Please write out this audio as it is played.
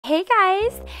Hey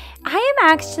guys, I am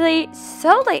actually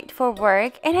so late for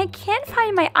work and I can't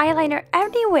find my eyeliner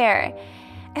anywhere.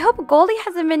 I hope Goldie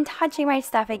hasn't been touching my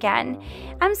stuff again.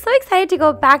 I'm so excited to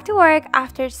go back to work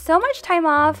after so much time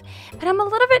off, but I'm a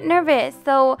little bit nervous,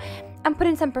 so I'm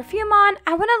putting some perfume on.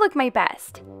 I want to look my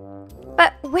best.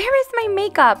 But where is my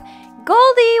makeup?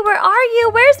 Goldie, where are you?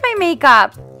 Where's my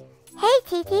makeup? Hey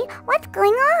Titi, what's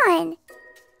going on?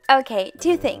 Okay,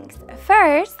 two things.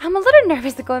 First, I'm a little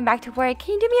nervous going back to work.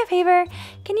 Can you do me a favor?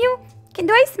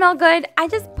 Do I smell good? I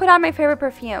just put on my favorite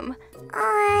perfume.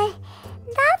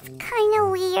 That's kind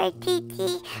of weird,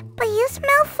 Titi. But you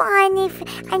smell fine if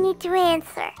I need to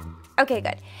answer. Okay,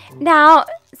 good. Now,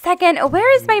 second,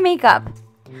 where is my makeup?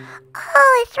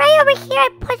 Oh, it's right over here. I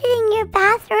put it in your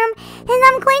bathroom. And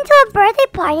I'm going to a birthday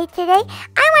party today.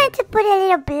 I wanted to put a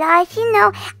little blush,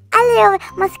 a little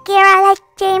mascara like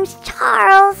James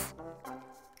Charles.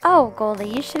 Oh, Goldie,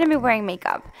 you shouldn't be wearing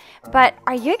makeup. But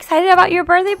are you excited about your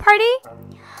birthday party?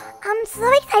 I'm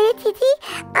so excited, Titi.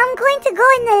 I'm going to go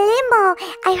in the limo.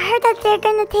 I heard that they're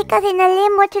going to take us in a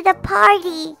limo to the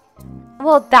party.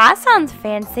 Well, that sounds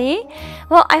fancy.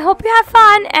 Well, I hope you have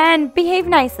fun and behave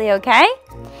nicely, okay?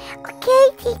 Okay,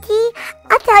 Titi.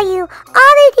 I'll tell you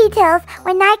all the details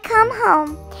when I come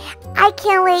home. I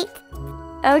can't wait.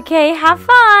 Okay, have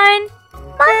fun.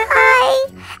 Bye.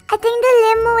 I think the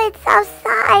limo is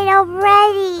outside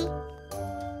already.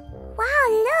 Wow,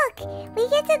 look. We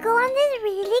get to go on this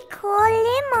really cool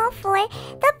limo for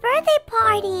the birthday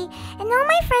party. And all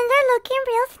my friends are looking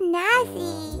real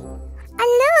snazzy.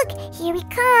 And look, here we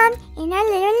come in our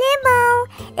little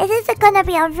limo. This is gonna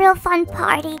be a real fun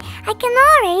party. I can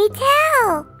already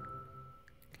tell.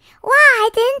 Wow, I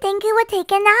didn't think it would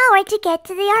take an hour to get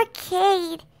to the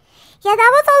arcade. Yeah,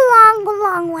 that was a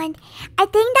long one. I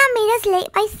think that made us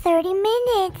late by 30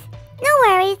 minutes. No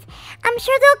worries. I'm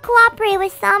sure they'll cooperate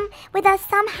with us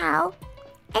somehow.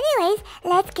 Anyways,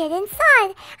 let's get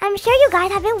inside. I'm sure you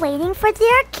guys have been waiting for the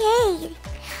arcade.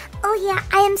 Oh yeah,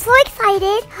 I am so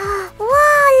excited.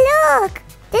 Wow, look.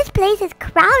 This place is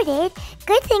crowded.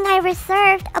 Good thing I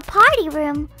reserved a party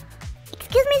room.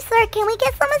 Excuse me, sir, can we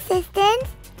get some assistance?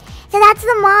 So that's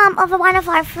the mom of one of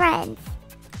our friends.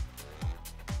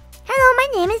 Hello, my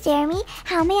name is Jeremy.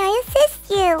 How may I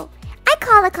assist you? I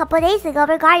called a couple days ago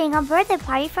regarding a birthday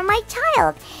party for my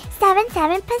child,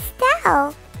 77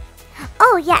 Pastel.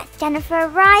 Oh yes, Jennifer,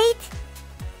 right?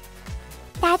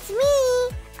 That's me.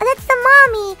 Oh, that's the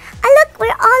mommy. Oh look, we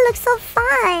all look so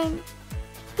fun.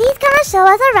 He's gonna show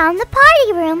us around the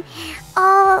party room.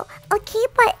 Oh, okay,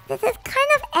 but this is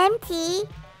kind of empty.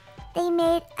 They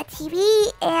made a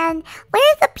TV and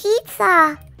where's the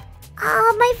pizza?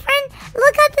 Oh, my friend,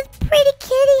 look at this pretty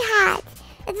kitty hat.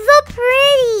 It's so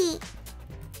pretty.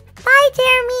 Bye,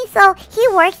 Jeremy. So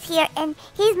he works here and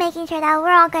he's making sure that we're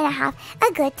all gonna have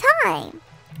a good time.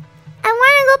 I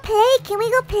wanna go play. Can we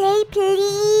go play,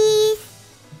 please?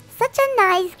 Such a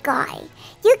nice guy.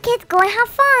 You kids go and have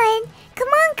fun. Come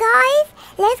on, guys.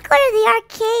 Let's go to the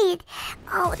arcade.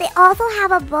 Oh, they also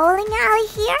have a bowling alley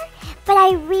here, but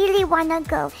I really wanna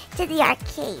go to the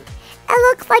arcade. It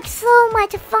looks like so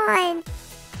much fun.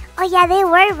 Oh yeah, they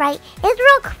were right. It's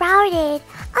real crowded.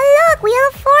 Oh look, we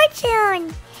have a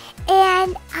fortune.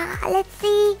 And let's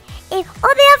see if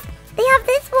they have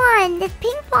this one, this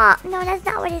ping pong. No, that's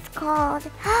not what it's called.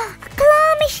 A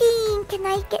claw machine. Can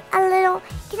I get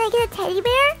a teddy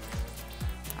bear?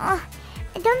 Oh,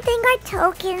 I don't think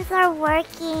our tokens are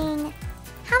working.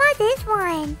 How about this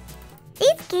one?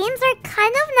 These games are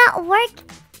kind of not working.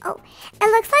 Oh, it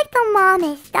looks like the mom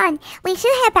is done. We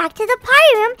should head back to the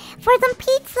party room for some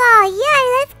pizza. Yeah,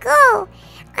 let's go.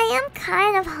 I am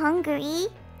kind of hungry.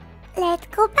 Let's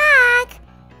go back.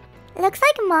 Looks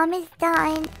like mom is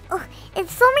done. Oh,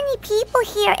 it's so many people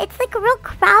here. It's like real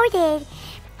crowded.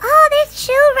 Oh, there's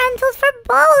shoe rentals for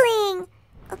bowling.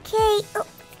 Okay, oh,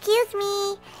 excuse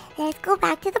me. Let's go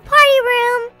back to the party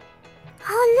room.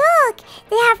 Oh, look.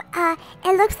 They have,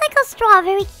 it looks like a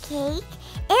strawberry cake.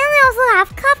 And they also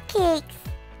have cupcakes.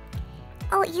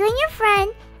 Oh, you and your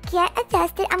friend get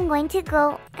adjusted. I'm going to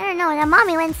go. I don't know. The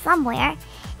mommy went somewhere.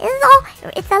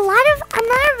 It's a lot of. I'm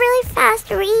not a really fast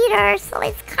reader, so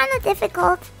it's kind of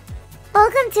difficult.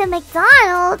 Welcome to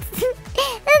McDonald's. This is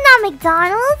not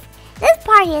McDonald's. This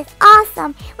party is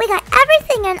awesome. We got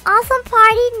everything an awesome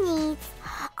party needs.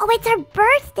 Oh, it's our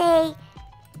birthday.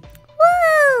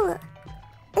 Woo!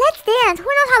 Let's dance. Who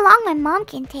knows how long my mom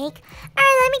can take?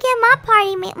 Alright, let me get my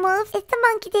party moves. It's the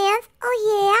monkey dance. Oh,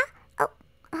 yeah. Oh,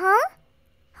 huh?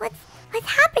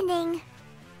 What's happening?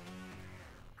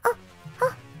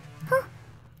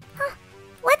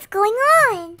 What's going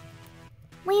on?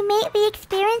 We may be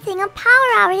experiencing a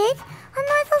power outage. Oh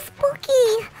no, it's so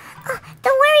spooky.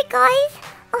 guys.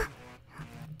 Oh,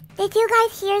 did you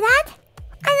guys hear that?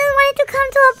 I just wanted to come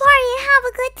to a party and have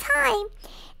a good time.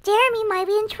 Jeremy might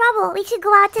be in trouble. We should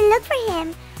go out to look for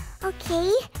him. Okay.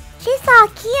 She saw a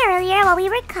key earlier while we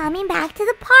were coming back to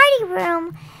the party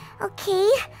room. Okay.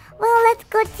 Well, let's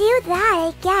go do that,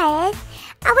 I guess.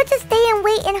 I would just stay and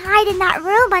wait and hide in that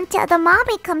room until the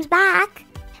mommy comes back.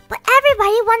 But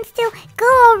everybody wants to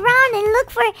go around and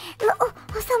look for... Oh,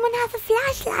 someone has a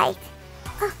flashlight.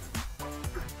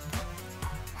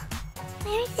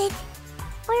 Where is it?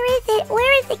 Where is it?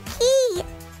 Where is the key?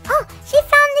 Oh, she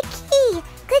found the key.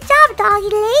 Good job, Doggy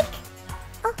Lake.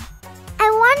 Oh, I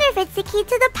wonder if it's the key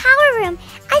to the power room.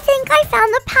 I think I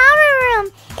found the power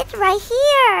room. It's right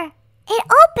here. It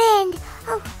opened.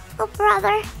 Oh,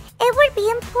 brother. It would be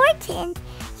important.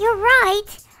 You're right.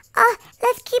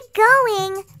 Let's keep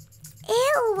going.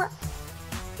 Ew.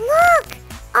 Look.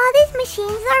 All these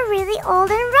machines are really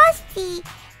old and rusty.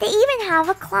 They even have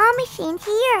a claw machine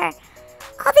here.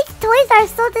 All these toys are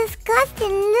so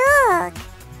disgusting. Look.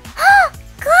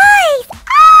 Guys!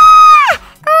 Ah!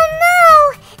 Oh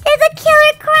no! There's a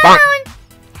killer clown!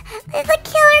 There's a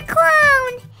killer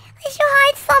clown! We should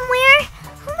hide somewhere.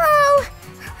 No!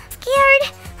 Scared.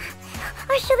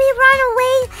 Or should we run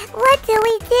away? What do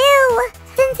we do?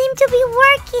 Doesn't seem to be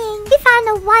working. We found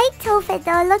a white tofu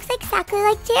though. It looks exactly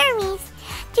like Jeremy's.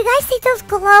 Do you guys see those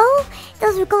glow?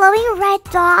 Those glowing red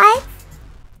dots?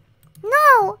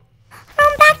 No!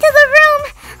 Run back to the room!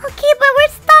 Okay, but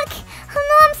we're stuck! Oh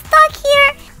no, I'm stuck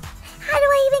here! How do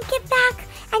I even get back?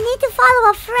 I need to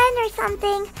follow a friend or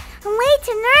something. I'm way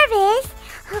too nervous.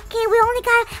 Okay, we only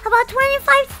got about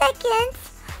 25 seconds.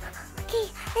 Okay,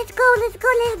 let's go, let's go,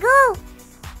 let's go!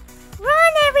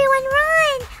 Run, everyone,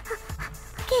 run!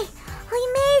 Okay, we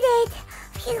made it!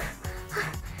 Phew.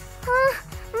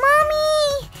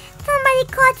 Mommy! Somebody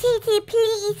call Titi,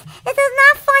 please! This is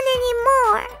not fun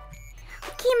anymore!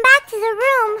 Came back to the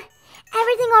room.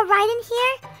 Everything all right in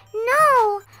here?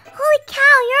 No. Holy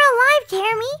cow, you're alive,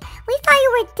 Jeremy. We thought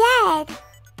you were dead.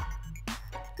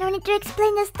 No need to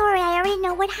explain the story. I already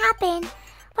know what happened.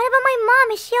 What about my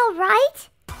mom? Is she all right?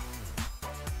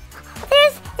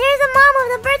 There's a mom of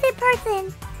the birthday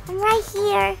person. I'm right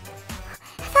here.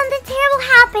 Something terrible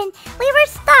happened. We were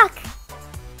stuck.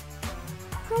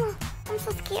 I'm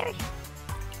so scared.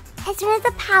 As soon as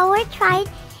the power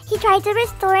he tried to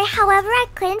restore it, however, I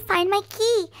couldn't find my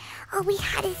key. Oh, we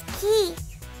had his key.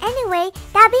 Anyway,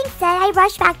 that being said, I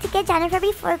rushed back to get Jennifer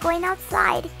before going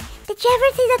outside. Did you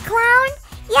ever see the clown?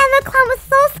 Yeah, the clown was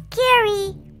so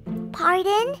scary.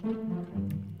 Pardon?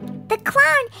 The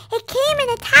clown, it came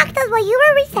and attacked us while you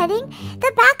were resetting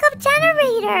the backup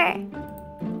generator.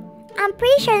 I'm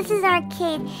pretty sure this is an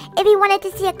arcade. If we wanted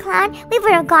to see a clown, we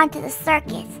would have gone to the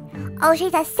circus. Oh,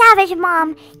 she's a savage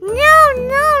mom. No.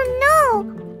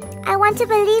 I want to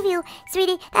believe you,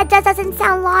 sweetie. That just doesn't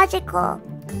sound logical.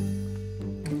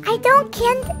 I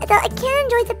can't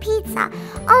enjoy the pizza.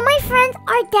 All my friends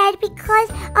are dead because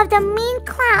of the mean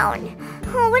clown.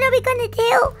 Oh, what are we gonna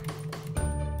do?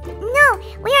 No,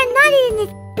 we are not eating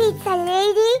this pizza,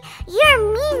 lady. You're a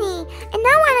meanie, and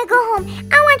I want to go home.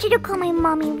 I want you to call my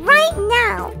mommy right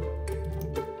now.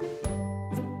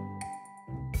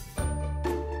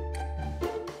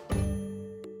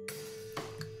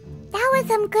 That was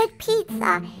some good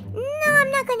pizza. No,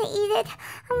 I'm not gonna eat it.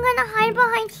 I'm gonna hide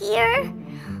behind here.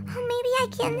 Maybe I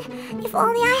can. If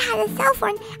only I had a cell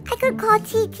phone, I could call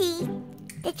Titi.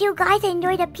 Did you guys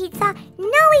enjoy the pizza?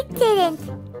 No, we didn't.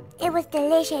 It was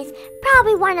delicious.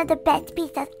 Probably one of the best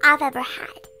pizzas I've ever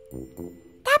had.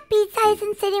 That pizza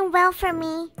isn't sitting well for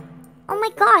me. Oh my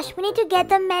gosh, we need to get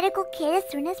the medical kit as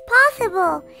soon as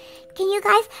possible. Can you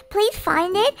guys please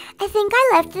find it? I think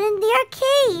I left it in the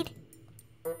arcade.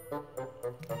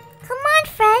 Come on,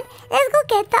 friend. Let's go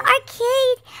get the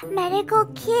arcade medical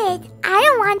kit. I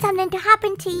don't want something to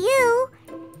happen to you.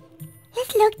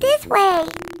 Let's look this way.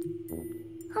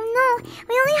 Oh no,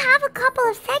 we only have a couple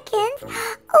of seconds.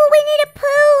 Oh, we need a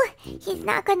poo. He's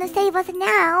not gonna save us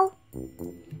now.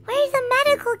 Where's the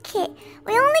medical kit?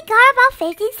 We only got about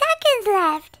 50 seconds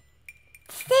left.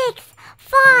 6,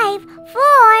 5, 4, 3,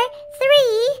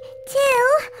 2.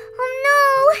 Oh no,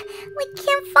 we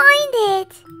can't find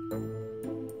it.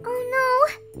 Oh no,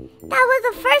 that was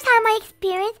the first time I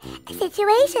experienced a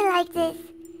situation like this.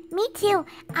 Me too.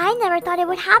 I never thought it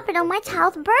would happen on my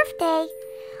child's birthday.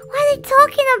 What are they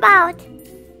talking about?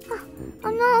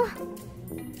 Oh no.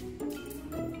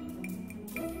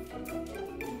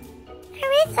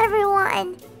 Where is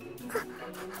everyone?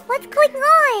 What's going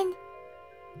on?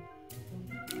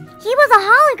 He was a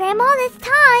hologram all this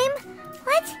time.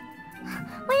 What?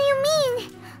 What do you mean?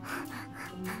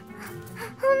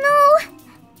 Oh no.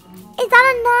 Is that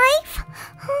a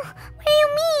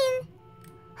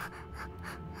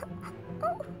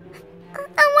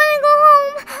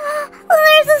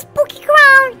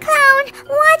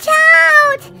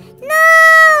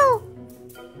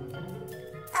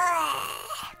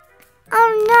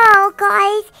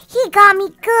got me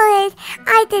good.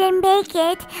 I didn't make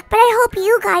it, but I hope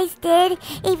you guys did.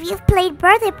 If you've played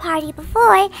birthday party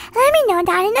before, let me know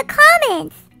down in the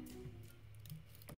comments.